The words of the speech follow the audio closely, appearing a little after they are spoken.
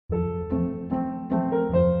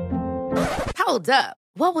Hold up.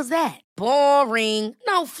 What was that? Boring.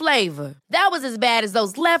 No flavor. That was as bad as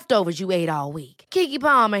those leftovers you ate all week. Keke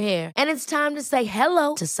Palmer here, and it's time to say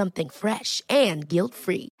hello to something fresh and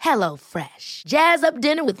guilt-free. Hello Fresh. Jazz up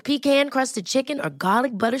dinner with pecan-crusted chicken or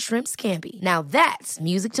garlic butter shrimp scampi. Now that's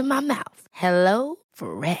music to my mouth. Hello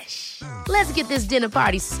Fresh. Let's get this dinner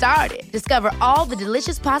party started. Discover all the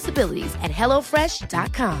delicious possibilities at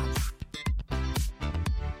hellofresh.com.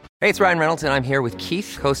 Hey, it's Ryan Reynolds, and I'm here with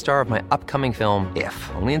Keith, co-star of my upcoming film,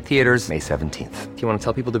 If, only in theaters May 17th. Do you want to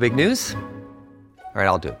tell people the big news? All right,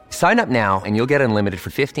 I'll do it. Sign up now and you'll get unlimited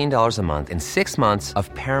for $15 a month and 6 months of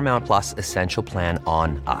Paramount Plus Essential Plan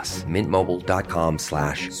on us.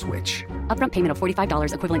 MintMobile.com/switch. Upfront payment of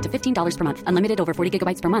 $45 equivalent to $15 per month. Unlimited over 40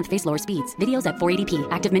 gigabytes per month. Face lower speeds. Videos at 480p.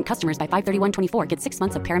 Active Mint customers by 531.24 get 6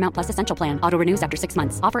 months of Paramount Plus Essential Plan. Auto renews after 6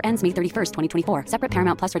 months. Offer ends May 31st, 2024. Separate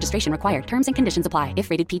Paramount Plus registration required. Terms and conditions apply if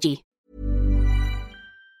rated PG.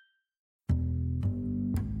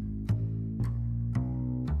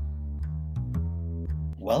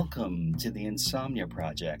 Welcome to the Insomnia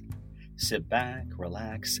Project. Sit back,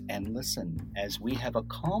 relax, and listen as we have a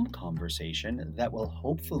calm conversation that will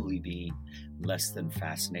hopefully be less than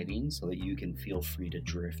fascinating so that you can feel free to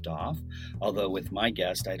drift off. Although with my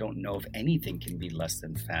guest, I don't know if anything can be less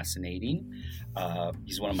than fascinating.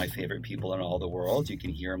 He's one of my favorite people in all the world. You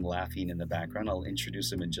can hear him laughing in the background. I'll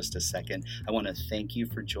introduce him in just a second. I want to thank you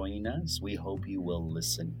for joining us. We hope you will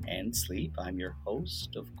listen and sleep. I'm your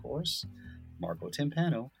host, of course, Marco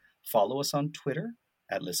Timpano. Follow us on Twitter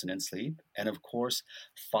at Listen and Sleep. And of course,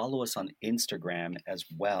 follow us on Instagram as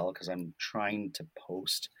well, because I'm trying to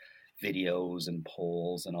post videos and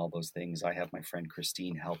polls and all those things. I have my friend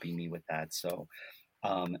Christine helping me with that. So,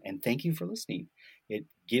 and thank you for listening. It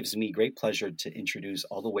gives me great pleasure to introduce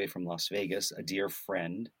all the way from Las Vegas, a dear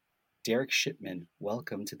friend, Derek Shipman.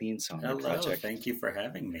 Welcome to the Insomnia Project. Hello, thank you for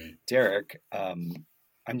having me. Derek,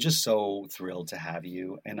 I'm just so thrilled to have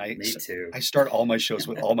you. And Me too. I start all my shows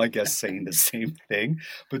with all my guests saying the same thing.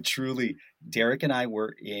 But truly, Derek and I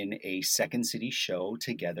were in a Second City show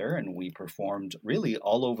together, and we performed really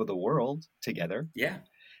all over the world together. Yeah.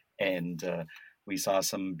 And we saw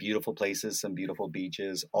some beautiful places, some beautiful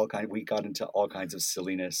beaches. We got into all kinds of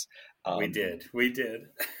silliness. We did.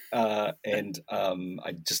 And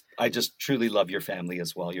I just truly love your family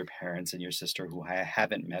as well, your parents and your sister, who I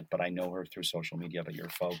haven't met, but I know her through social media. But your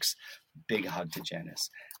folks, big hug to Janice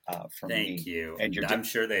from me. Thank you. And I'm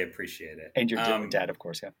sure they appreciate it. And your dad, of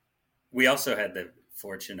course, yeah. We also had the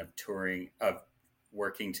fortune of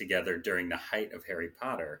working together during the height of Harry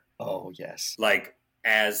Potter. Oh, yes. Like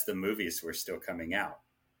as the movies were still coming out,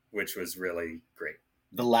 which was really great.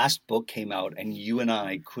 The last book came out and you and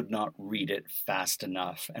I could not read it fast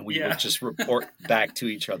enough. And we would just report back to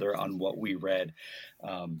each other on what we read.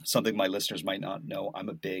 Something my listeners might not know. I'm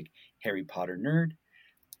a big Harry Potter nerd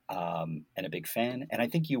and a big fan. And I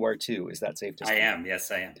think you are too. Is that safe to say? I am. Yes,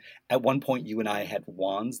 I am. At one point, you and I had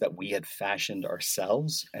wands that we had fashioned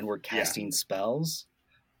ourselves and were casting spells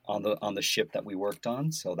on the ship that we worked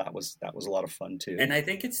on. So that was a lot of fun too. And I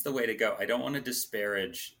think it's the way to go. I don't want to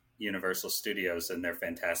disparage Universal Studios and their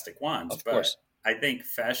fantastic wands, of course. I think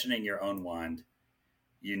fashioning your own wand,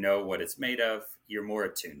 you know what it's made of, you're more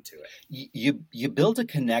attuned to it. You build a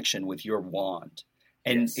connection with your wand,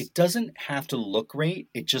 and it doesn't have to look great.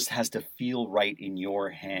 It just has to feel right in your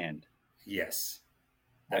hand. Yes,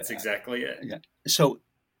 that's exactly it. Yeah. So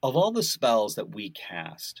of all the spells that we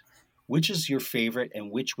cast, which is your favorite,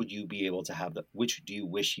 and which would you be able to have? Which do you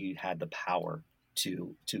wish you had the power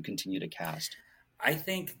to continue to cast? I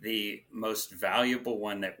think the most valuable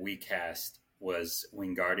one that we cast was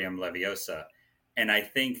Wingardium Leviosa. And I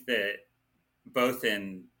think that both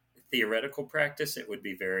in theoretical practice, it would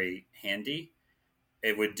be very handy.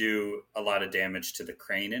 It would do a lot of damage to the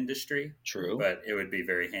crane industry. True. But it would be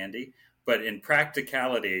very handy. But in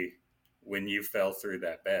practicality, when you fell through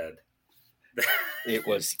that bed, it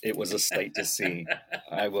was a sight to see.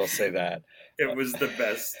 I will say that. It was the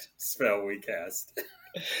best spell we cast.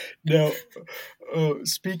 Now,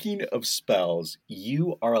 speaking of spells,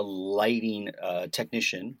 you are a lighting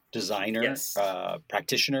technician, designer,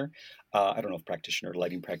 practitioner. I don't know if practitioner,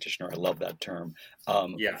 lighting practitioner. I love that term. I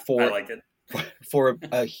like it. For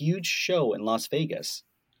a huge show in Las Vegas.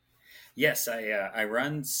 Yes, I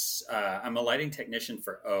run. I'm a lighting technician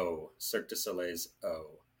for Cirque du Soleil's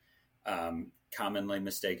O. Commonly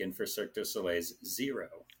mistaken for Cirque du Soleil's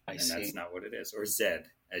Zero. I see. That's not what it is, or Z,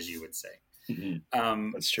 as you would say.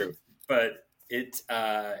 Mm-hmm. That's true. But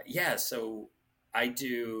so I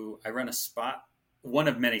run a spot, one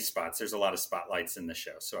of many spots. There's a lot of spotlights in the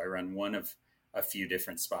show. So I run one of a few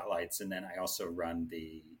different spotlights. And then I also run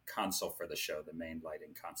the console for the show, the main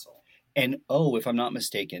lighting console. And oh, if I'm not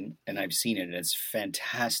mistaken, and I've seen it, and it's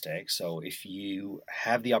fantastic. So if you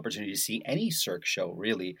have the opportunity to see any Cirque show,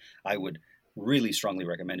 really, I would really strongly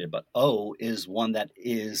recommend it. But O is one that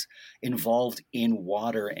is involved in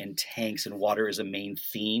water and tanks, and water is a main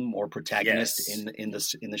theme or protagonist in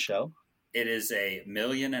the show. It is a 1.5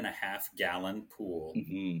 million gallon pool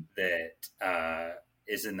that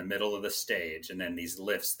is in the middle of the stage, and then these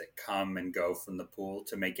lifts that come and go from the pool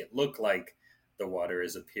to make it look like the water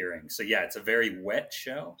is appearing. So yeah, it's a very wet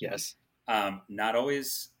show. Yes. Not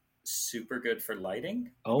always super good for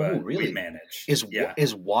lighting. Oh, but really? We manage.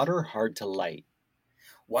 Is water hard to light?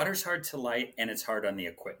 Water's hard to light, and it's hard on the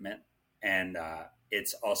equipment. And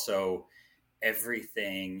it's also,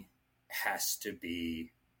 everything has to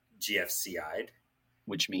be GFCI'd.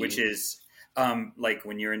 Which is like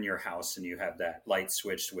when you're in your house and you have that light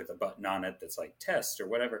switched with a button on it that's like test or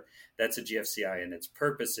whatever, that's a GFCI, and its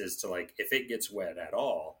purpose is to, like, if it gets wet at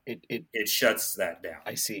all, it shuts that down.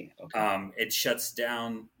 I see. Okay. It shuts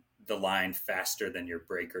down the line faster than your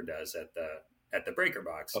breaker does at the breaker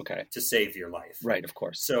box. Okay. To save your life. Right, of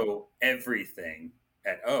course. So everything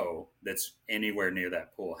at O that's anywhere near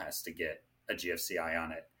that pool has to get a GFCI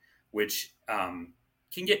on it, which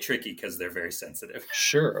can get tricky because they're very sensitive.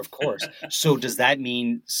 Sure, of course. So does that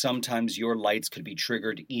mean sometimes your lights could be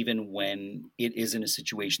triggered even when it is in a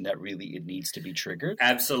situation that really it needs to be triggered?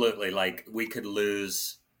 Absolutely. Like, we could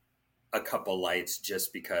lose a couple lights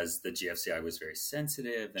just because the GFCI was very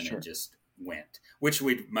sensitive and It just went, which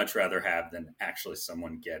we'd much rather have than actually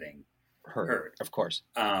someone getting hurt. Of course.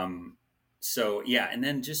 So yeah, and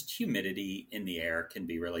then just humidity in the air can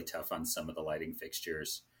be really tough on some of the lighting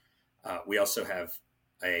fixtures. We also have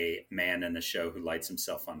a man in the show who lights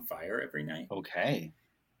himself on fire every night. Okay.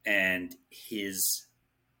 And his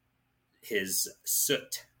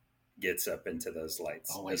soot gets up into those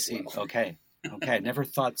lights. Oh, I see. Well. Okay. I never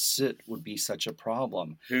thought soot would be such a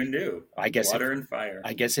problem. Who knew? I guess water and fire.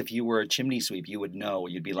 I guess if you were a chimney sweep, you would know.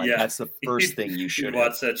 You'd be like, that's the first thing you should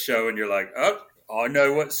watch that show and you're like, oh, I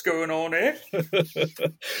know what's going on here. That's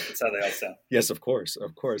how they all sound. Yes, of course.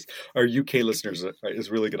 Our UK listeners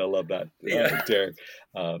is really going to love that, Derek.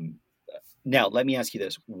 Now, let me ask you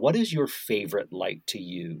this. What is your favorite light to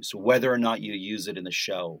use, whether or not you use it in the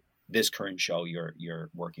show, this current show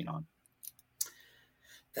you're working on?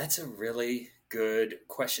 That's a really good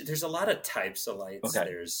question. There's a lot of types of lights. Okay.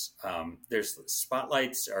 There's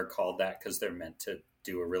spotlights are called that because they're meant to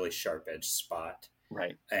do a really sharp edge spot.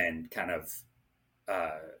 Right. And kind of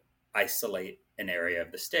isolate an area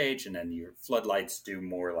of the stage, and then your floodlights do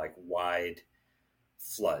more like wide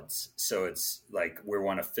floods. So it's like we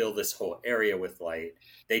want to fill this whole area with light.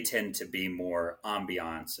 They tend to be more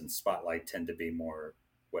ambiance, and spotlight tend to be more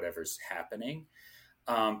whatever's happening.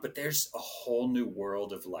 But there's a whole new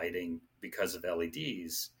world of lighting because of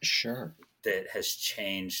LEDs. Sure. That has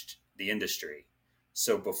changed the industry.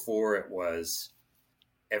 So before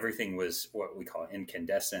everything was what we call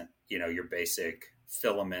incandescent, your basic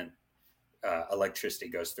filament, electricity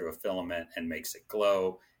goes through a filament and makes it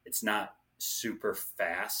glow. It's not super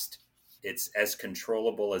fast. It's as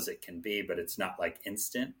controllable as it can be, but it's not like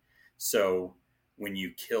instant. So when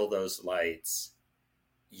you kill those lights,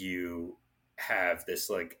 you have this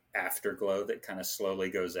like afterglow that kind of slowly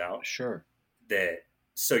goes out. Sure.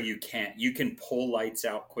 So you can pull lights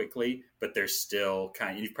out quickly, but there's still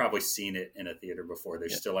you've probably seen it in a theater before.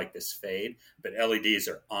 There's still like this fade, but LEDs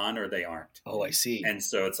are on or they aren't. Oh, I see. And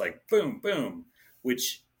so it's like boom, boom,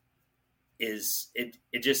 which is, it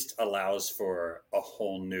just allows for a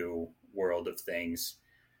whole new world of things.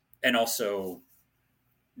 And also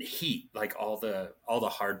heat, like all the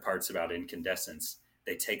hard parts about incandescents,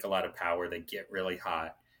 they take a lot of power. They get really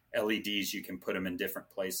hot. LEDs, you can put them in different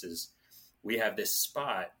places. We have this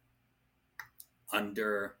spot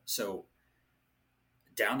so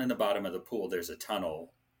down in the bottom of the pool, there's a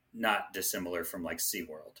tunnel, not dissimilar from like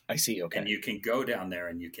SeaWorld. I see. Okay. And you can go down there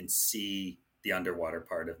and you can see the underwater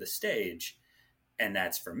part of the stage. And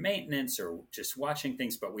that's for maintenance or just watching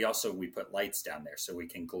things. But we put lights down there so we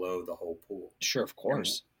can glow the whole pool. Sure, of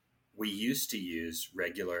course. And we used to use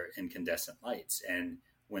regular incandescent lights. And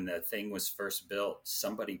when the thing was first built,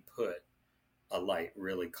 somebody put a light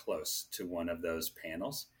really close to one of those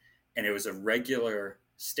panels, and it was a regular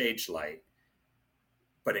stage light,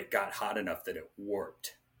 but it got hot enough that it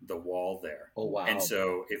warped the wall there. Oh, wow. And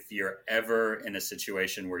so if you're ever in a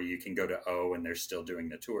situation where you can go to O and they're still doing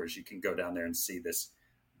the tours, you can go down there and see this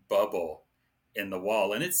bubble in the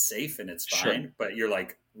wall, and it's safe and it's fine. Sure. But you're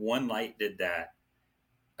like, one light did that.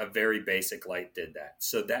 A very basic light did that.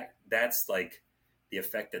 So that's like the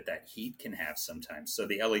effect that heat can have sometimes. So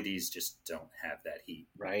the LEDs just don't have that heat.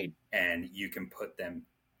 Right. And you can put them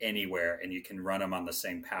anywhere, and you can run them on the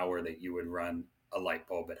same power that you would run a light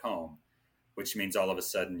bulb at home, which means all of a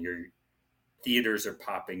sudden your theaters are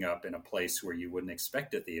popping up in a place where you wouldn't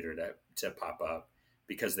expect a theater to pop up,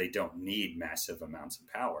 because they don't need massive amounts of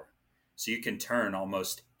power. So you can turn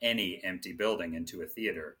almost any empty building into a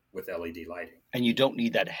theater with LED lighting. And you don't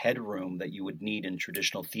need that headroom that you would need in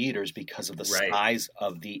traditional theaters because of the size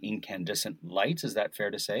of the incandescent lights. Is that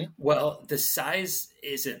fair to say? Well, the size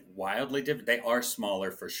isn't wildly different. They are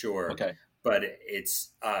smaller for sure. Okay. But it's,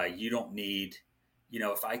 you don't need,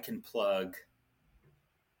 if I can plug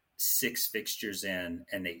 6 fixtures in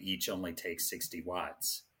and they each only take 60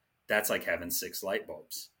 watts, that's like having 6 light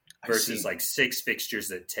bulbs versus like 6 fixtures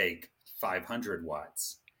that take 500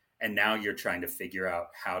 watts. And now you're trying to figure out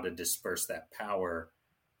how to disperse that power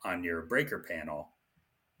on your breaker panel,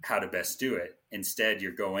 how to best do it. Instead,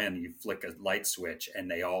 you go in, you flick a light switch, and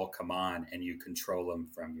they all come on, and you control them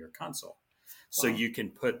from your console. So you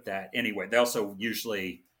can put that anywhere. They also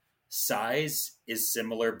usually, size is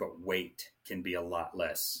similar, but weight can be a lot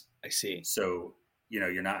less. I see. So,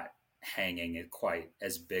 you're not hanging it quite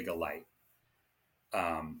as big a light.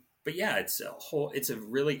 But yeah, it's a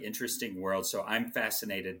really interesting world. So I'm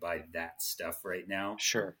fascinated by that stuff right now.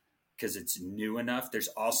 Sure. Because it's new enough. There's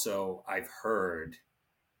also, I've heard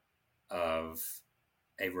of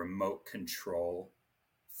a remote control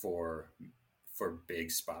for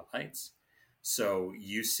big spotlights. So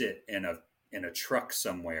you sit in a truck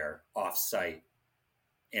somewhere off site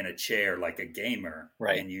in a chair like a gamer,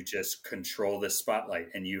 right? And you just control the spotlight,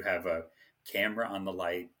 and you have a camera on the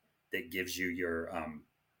light that gives you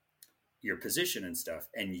your position and stuff,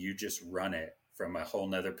 and you just run it from a whole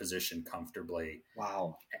nother position comfortably.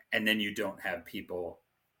 Wow. And then you don't have people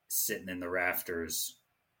sitting in the rafters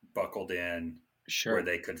buckled in where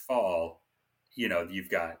they could fall. You've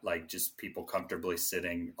got like just people comfortably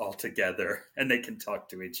sitting all together, and they can talk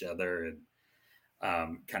to each other and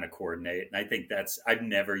kind of coordinate. And I think I've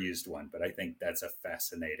never used one, but I think that's a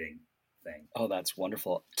fascinating thing. Oh, that's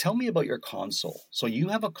wonderful. Tell me about your console. So you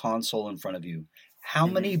have a console in front of you. How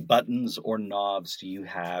many buttons or knobs do you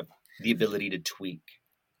have the ability to tweak?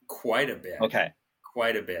 Quite a bit. Okay.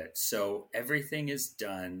 Quite a bit. So everything is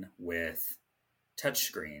done with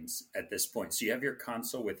touchscreens at this point. So you have your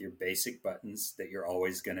console with your basic buttons that you're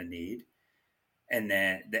always going to need. And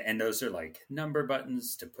those are like number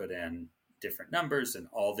buttons to put in different numbers, and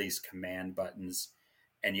all these command buttons.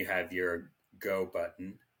 And you have your go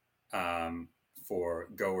button for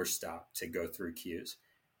go or stop to go through cues.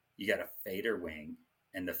 You got a fader wing,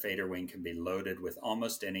 and the fader wing can be loaded with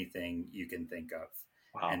almost anything you can think of.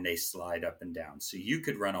 Wow. And they slide up and down. So you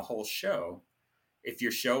could run a whole show. If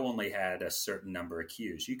your show only had a certain number of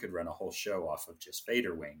cues, you could run a whole show off of just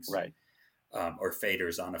fader wings. Right. Or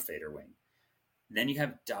faders on a fader wing. Then you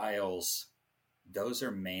have dials. Those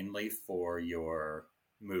are mainly for your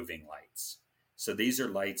moving lights. So these are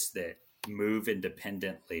lights that move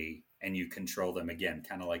independently, and you control them, again,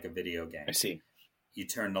 kind of like a video game. I see. You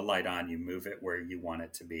turn the light on, you move it where you want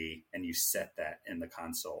it to be, and you set that in the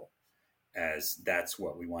console as that's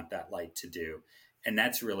what we want that light to do. And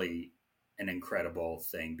that's really an incredible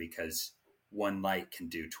thing, because one light can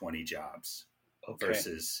do 20 jobs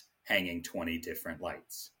versus hanging 20 different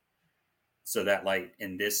lights. So that light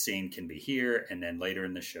in this scene can be here, and then later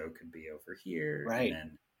in the show could be over here. Right. And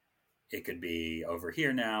then it could be over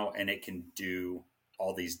here now, and it can do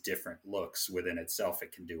all these different looks within itself.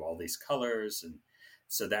 It can do all these colors. And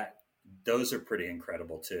so those are pretty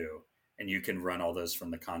incredible too. And you can run all those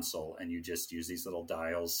from the console, and you just use these little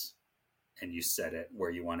dials, and you set it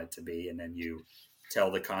where you want it to be. And then you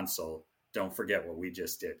tell the console, don't forget what we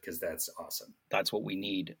just did, because that's awesome. That's what we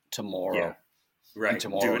need tomorrow. Yeah. Right.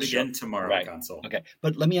 Do it again tomorrow, right. Console. Okay.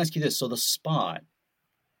 But let me ask you this. So the spot,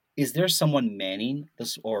 is there someone manning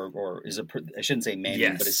this, or is it, I shouldn't say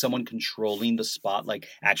manning, but is someone controlling the spot, like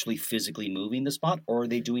actually physically moving the spot, or are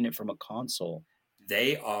they doing it from a console?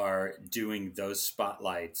 They are doing those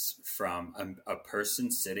spotlights from a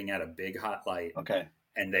person sitting at a big hot light. Okay.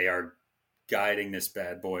 And they are guiding this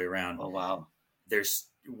bad boy around. Oh, wow.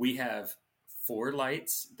 We have 4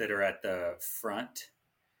 lights that are at the front,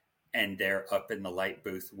 and they're up in the light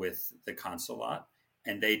booth with the console lot.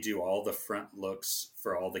 And they do all the front looks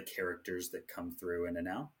for all the characters that come through in and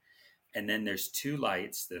out. And then there's 2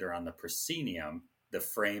 lights that are on the proscenium, the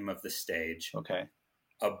frame of the stage,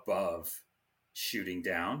 above, shooting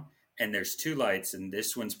down. And there's 2 lights, and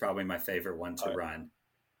this one's probably my favorite one to run,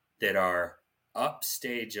 that are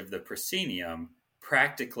upstage of the proscenium,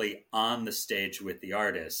 practically on the stage with the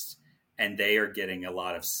artists. And they are getting a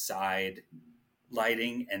lot of side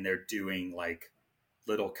lighting, and they're doing like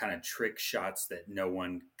little kind of trick shots that no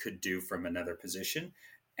one could do from another position.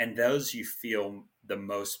 And those you feel the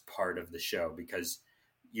most part of the show, because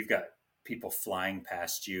you've got people flying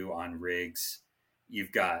past you on rigs.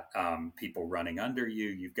 You've got people running under you.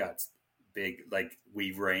 You've got big, like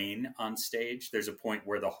we rain on stage. There's a point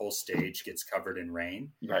where the whole stage gets covered in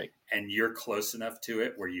rain. Right. And you're close enough to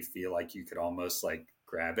it where you feel like you could almost like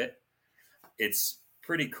grab it. It's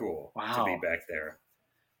pretty cool to be back there.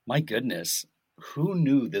 My goodness. Who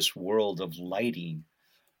knew this world of lighting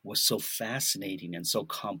was so fascinating and so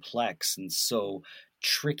complex and so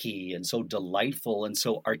tricky and so delightful and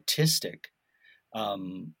so artistic?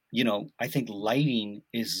 I think lighting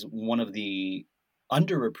is one of the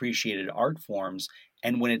underappreciated art forms.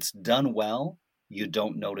 And when it's done well, you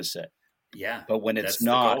don't notice it. Yeah. But when it's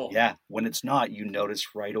not, when it's not, you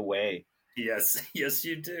notice right away. Yes. Yes,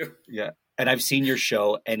 you do. Yeah. And I've seen your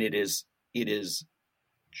show, and it is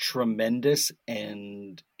tremendous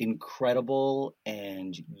and incredible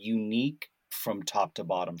and unique from top to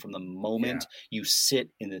bottom. From the moment you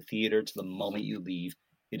sit in the theater to the moment you leave,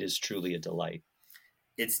 it is truly a delight.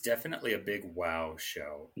 It's definitely a big wow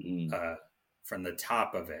show. From the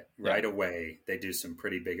top of it, right away, they do some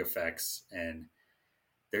pretty big effects, and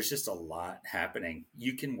there's just a lot happening.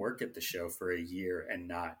 You can work at the show for a year and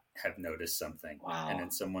not have noticed something. Wow. And then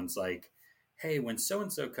someone's like, hey, when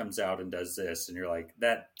so-and-so comes out and does this, and you're like,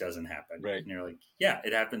 that doesn't happen. Right. And you're like, yeah,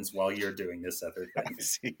 it happens while you're doing this other thing. I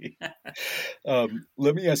see.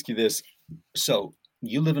 Let me ask you this. So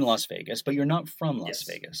you live in Las Vegas, but you're not from Las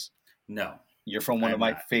Vegas. No. You're from one of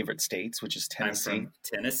my favorite states, which is Tennessee. I'm from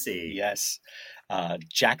Tennessee. Yes.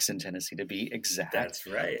 Jackson, Tennessee, to be exact. That's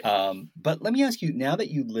right. But let me ask you, now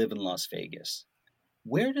that you live in Las Vegas,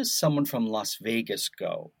 where does someone from Las Vegas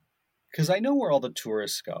go? Because I know where all the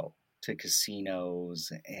tourists go, to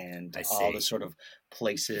casinos and all the sort of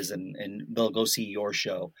places, and they'll go see your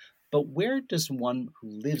show. But where does one who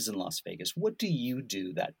lives in Las Vegas, what do you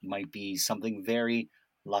do that might be something very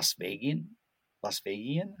Las Vegan? Las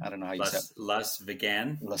Vegan? I don't know how you say it. Las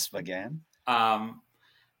Vegan. Las Vegan.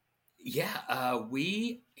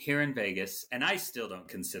 We here in Vegas, and I still don't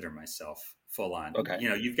consider myself full on. Okay.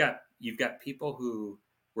 You've got people who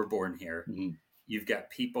were born here. Mm-hmm. You've got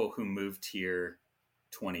people who moved here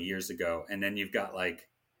 20 years ago, and then you've got like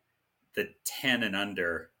the 10 and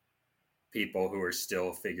under people who are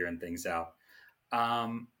still figuring things out.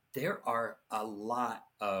 There are a lot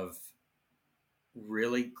of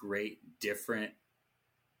really great different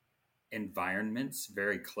environments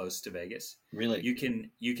very close to Vegas. Really?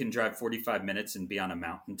 You can drive 45 minutes and be on a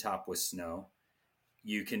mountaintop with snow.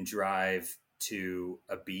 You can drive to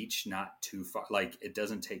a beach not too far. Like it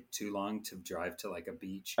doesn't take too long to drive to like a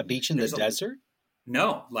beach. A beach in the desert?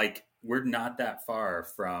 No, like we're not that far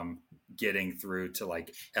from getting through to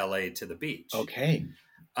like LA to the beach. Okay.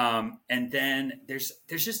 And then there's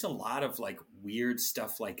just a lot of like weird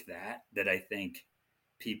stuff like that I think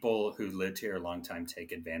people who lived here a long time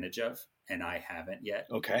take advantage of, and I haven't yet.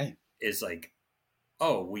 Okay. Is like,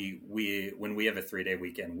 oh, we when we have a 3-day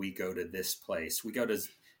weekend, we go to this place. We go to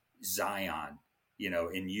Zion,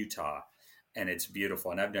 in Utah, and it's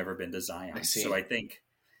beautiful. And I've never been to Zion. I see. So I think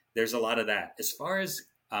there's a lot of that. As far as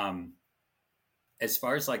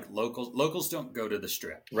like locals don't go to the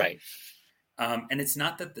Strip. Right. And it's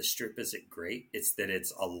not that the Strip isn't great. It's that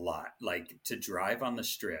it's a lot. Like to drive on the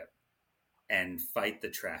Strip and fight the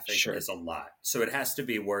traffic is a lot. So it has to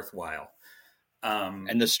be worthwhile.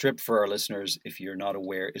 And the Strip, for our listeners, if you're not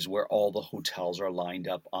aware, is where all the hotels are lined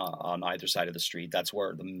up on either side of the street. That's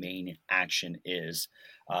where the main action is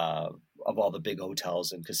of all the big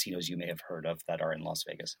hotels and casinos you may have heard of that are in Las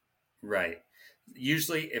Vegas. Right.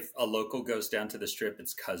 Usually if a local goes down to the Strip,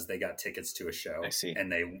 it's because they got tickets to a show. I see.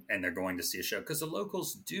 And they're going to see a show because the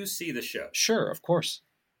locals do see the show. Sure, of course.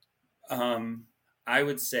 I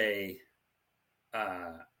would say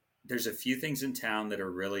there's a few things in town that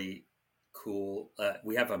are really cool.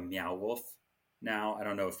 We have a Meow Wolf now. I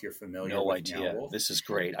don't know if you're familiar with idea. Meow Wolf. This is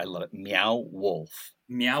great. I love it. Meow Wolf.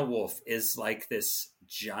 Meow Wolf is like this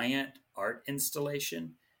giant art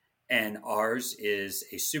installation. And ours is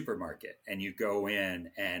a supermarket, and you go in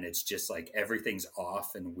and it's just like everything's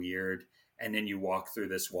off and weird. And then you walk through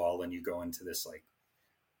this wall and you go into this like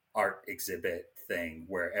art exhibit thing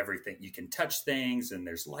where everything, you can touch things and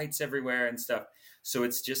there's lights everywhere and stuff. So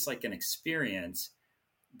it's just like an experience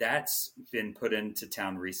that's been put into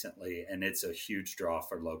town recently, and it's a huge draw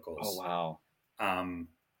for locals. Oh, wow.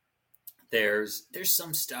 There's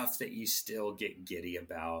some stuff that you still get giddy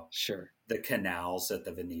about. Sure. The canals at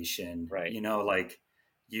the Venetian, right? Like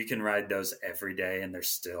you can ride those every day and they're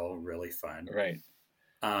still really fun, right?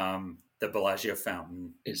 The Bellagio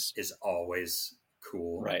fountain is always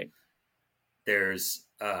cool. Right. There's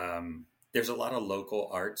a lot of local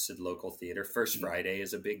arts and local theater. First Friday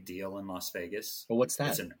is a big deal in Las Vegas. Well, what's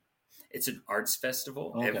that? It's an arts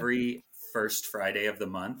festival Okay. every first Friday of the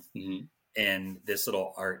month in this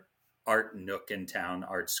little art nook in town,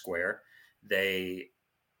 Art Square. They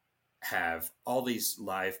have all these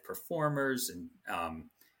live performers and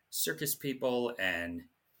circus people and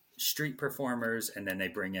street performers, and then they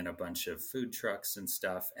bring in a bunch of food trucks and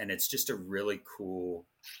stuff, and it's just a really cool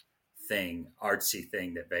artsy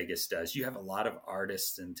thing that Vegas does. You have a lot of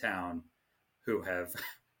artists in town who have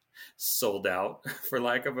sold out, for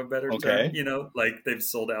lack of a better term, like they've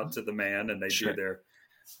sold out to the man, and they do their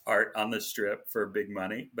art on the Strip for big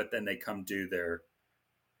money, but then they come do their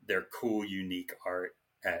cool, unique art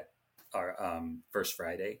at our First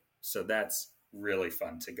Friday. So that's really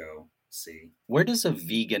fun to go see. Where does a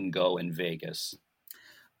vegan go in Vegas?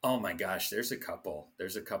 Oh my gosh, there's a couple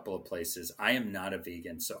of places. I am not a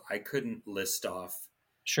vegan, so I couldn't list off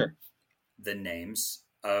the names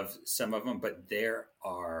of some of them, but there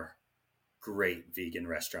are great vegan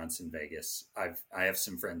restaurants in Vegas. I have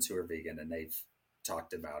some friends who are vegan, and they've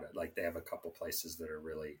talked about it. Like, they have a couple places that are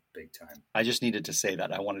really big time. I just needed to say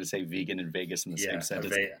that. I wanted to say vegan in Vegas in the same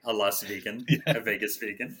sentence. A Las Vegan, a Vegas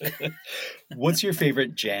vegan. What's your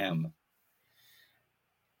favorite jam?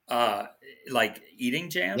 Like eating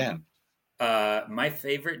jam? Yeah. My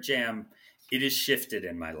favorite jam, it has shifted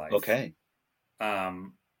in my life. Okay.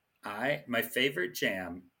 My favorite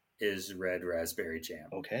jam is red raspberry jam.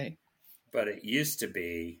 Okay. But it used to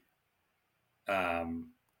be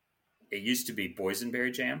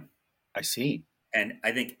boysenberry jam. I see. And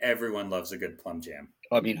I think everyone loves a good plum jam.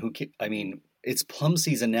 I mean, it's plum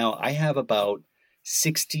season now. I have about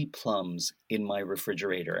 60 plums in my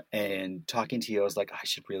refrigerator, and talking to you, I was like, I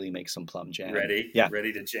should really make some plum jam. Ready? Yeah.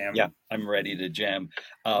 Ready to jam? Yeah, I'm ready to jam.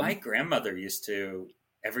 My grandmother used to,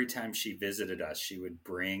 every time she visited us, she would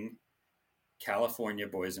bring California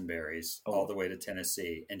boysenberries all the way to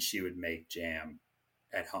Tennessee, and she would make jam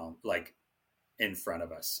at home, like in front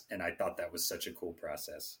of us. And I thought that was such a cool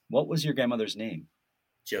process. What was your grandmother's name?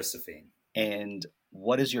 Josephine. And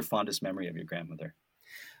what is your fondest memory of your grandmother?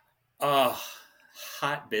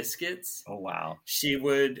 Hot biscuits. Oh, wow. She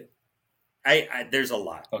would, there's a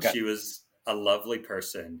lot. Okay. She was a lovely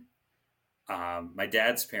person. My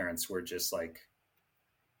dad's parents were just like,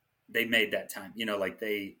 they made that time, like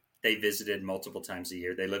they visited multiple times a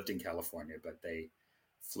year. They lived in California, but they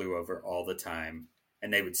flew over all the time,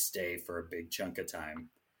 and they would stay for a big chunk of time.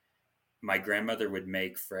 My grandmother would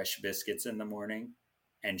make fresh biscuits in the morning,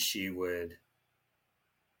 and she would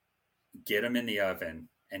get them in the oven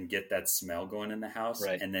and get that smell going in the house.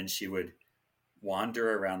 Right. And then she would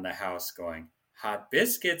wander around the house going, hot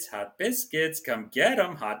biscuits, come get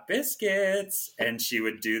them, hot biscuits. And she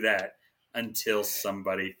would do that until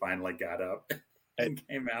somebody finally got up and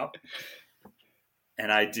came out. And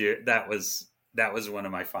that was one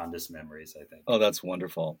of my fondest memories, I think. Oh, that's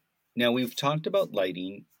wonderful. Now, we've talked about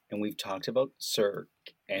lighting, and we've talked about Cirque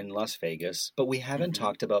and Las Vegas, but we haven't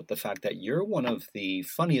talked about the fact that you're one of the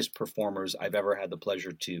funniest performers I've ever had the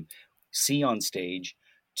pleasure to see on stage,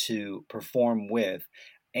 to perform with,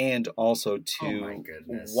 and also to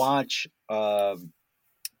watch on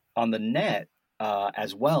the net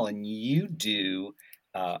as well. And you do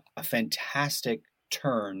a fantastic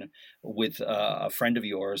turn with a friend of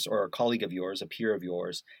yours, or a colleague of yours, a peer of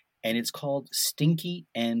yours, and it's called Stinky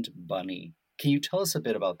and Bunny. Can you tell us a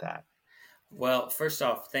bit about that? Well, first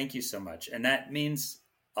off, thank you so much. And that means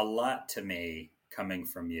a lot to me coming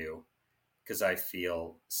from you, because I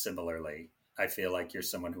feel similarly. I feel like you're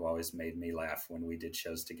someone who always made me laugh when we did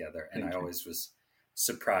shows together. And I always was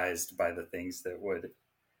surprised by the things that would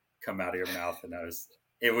come out of your mouth. And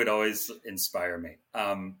it would always inspire me.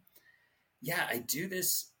 Yeah, I do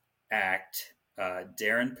this act.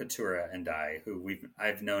 Darren Patura and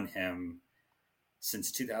I've known him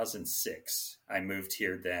since 2006. I moved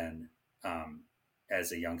here then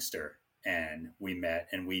as a youngster, and we met,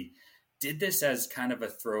 and we did this as kind of a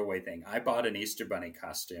throwaway thing. I bought an Easter Bunny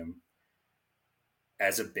costume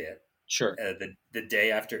as a bit. Sure. The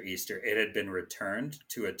day after Easter, it had been returned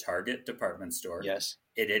to a Target department store. Yes.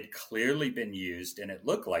 It had clearly been used, and it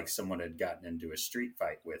looked like someone had gotten into a street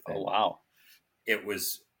fight with it. Oh, wow. It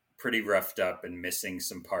was pretty roughed up and missing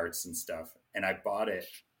some parts and stuff. And I bought it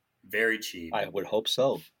very cheap. I would hope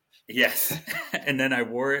so. Yes. And then I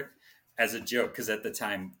wore it as a joke, because at the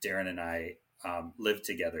time, Darren and I lived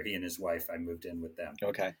together. He and his wife, I moved in with them.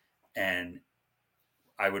 Okay. And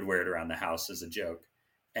I would wear it around the house as a joke.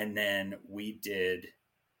 And then we did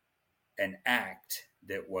an act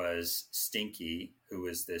that was Stinky, who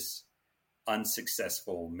was this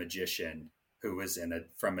unsuccessful magician who was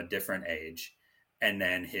from a different age, and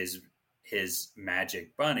then his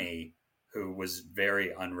magic bunny who was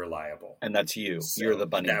very unreliable. And that's you. So you're the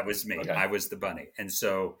bunny. That was me. Okay. I was the bunny. And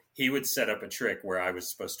so he would set up a trick where I was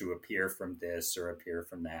supposed to appear from this or appear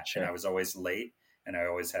from that. Sure. And I was always late, and I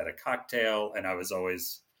always had a cocktail, and I was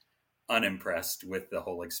always unimpressed with the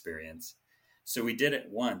whole experience. So we did it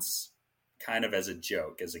once, kind of as a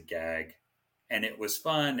joke, as a gag, and it was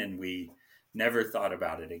fun, and we never thought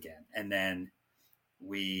about it again. And then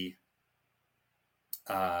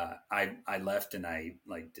I left, and I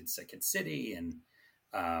did Second City, and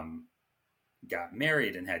got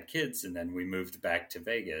married and had kids, and then we moved back to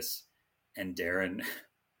Vegas, and Darren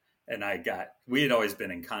and we had always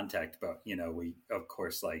been in contact, but we of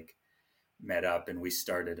course met up, and we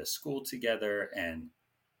started a school together, and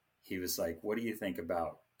he was like, "What do you think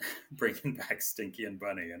about bringing back Stinky and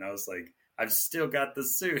Bunny?" And I was like, "I've still got the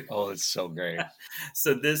suit." Oh, it's so great.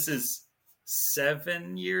 So this is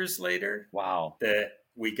 7 years later. Wow. That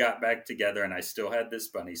we got back together, and I still had this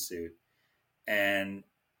bunny suit, and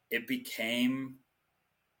it became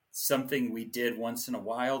something we did once in a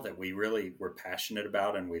while that we really were passionate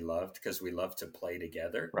about and we loved, because we love to play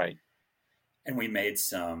together. Right. And we made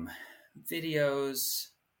some videos,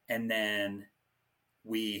 and then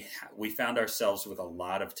we found ourselves with a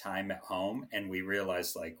lot of time at home, and we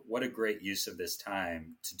realized what a great use of this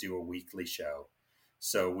time to do a weekly show.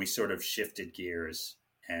 So we sort of shifted gears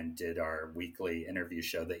and did our weekly interview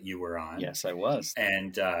show that you were on. Yes, I was.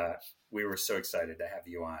 And we were so excited to have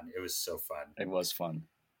you on. It was so fun. It was fun.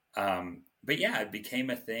 But yeah, it became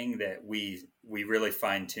a thing that we really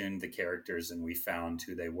fine-tuned the characters, and we found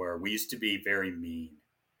who they were. We used to be very mean.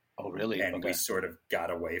 Oh, really? And okay. we sort of got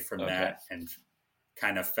away from that, and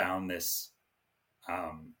kind of found this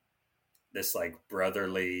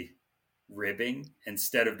brotherly ribbing.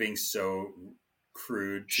 Instead of being so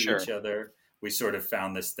crude to each other, we sort of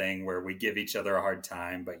found this thing where we give each other a hard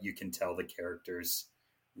time, but you can tell the characters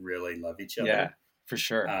really love each other. Yeah, for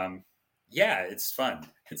sure. Yeah, it's fun.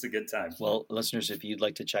 It's a good time. Well, listeners, if you'd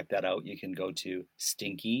like to check that out, you can go to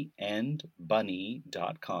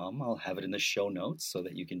stinkyandbunny.com. I'll have it in the show notes so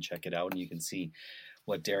that you can check it out, and you can see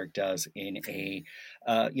what Derek does in a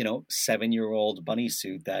 7-year-old bunny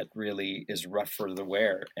suit that really is rough for the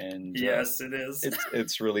wear. And yes, it is.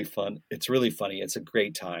 It's really fun. It's really funny. It's a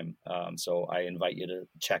great time. So I invite you to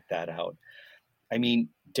check that out. I mean,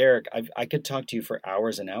 Derek, I could talk to you for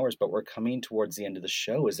hours and hours, but we're coming towards the end of the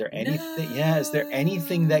show. Is there anything? No. Yeah, is there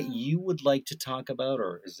anything that you would like to talk about,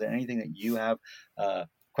 or is there anything that you have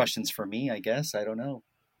questions for me? I guess I don't know.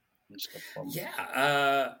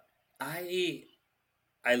 Yeah,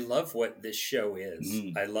 I love what this show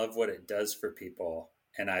is. I love what it does for people,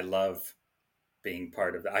 and I love being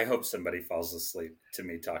part of it. I hope somebody falls asleep to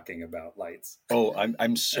me talking about lights. Oh,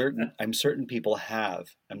 I'm certain. I'm certain people have.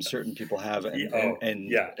 And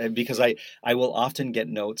because I will often get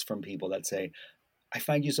notes from people that say, "I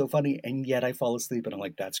find you so funny, and yet I fall asleep." And I'm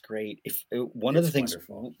like, "That's great." One of the things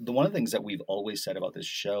that we've always said about this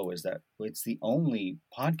show is that it's the only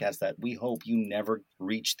podcast that we hope you never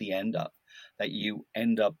reach the end of. That you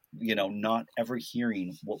end up, not ever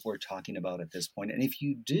hearing what we're talking about at this point. And if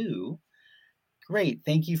you do, great.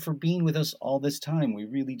 Thank you for being with us all this time. We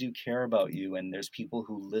really do care about you. And there's people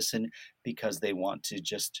who listen because they want to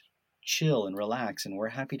just chill and relax. And we're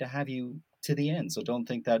happy to have you to the end. So don't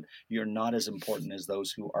think that you're not as important as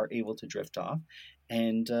those who are able to drift off.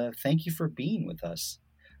 And thank you for being with us.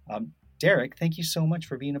 Derek, thank you so much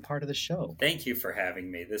for being a part of the show. Thank you for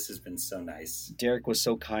having me. This has been so nice. Derek was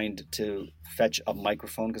so kind to fetch a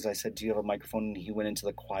microphone because I said, "Do you have a microphone?" And he went into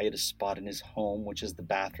the quietest spot in his home, which is the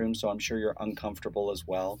bathroom. So I'm sure you're uncomfortable as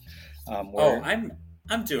well. I'm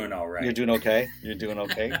doing all right. You're doing okay? You're doing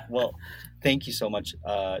okay? Well, thank you so much,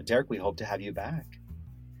 Derek. We hope to have you back.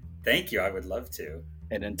 Thank you. I would love to.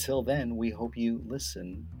 And until then, we hope you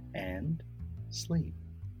listen and sleep.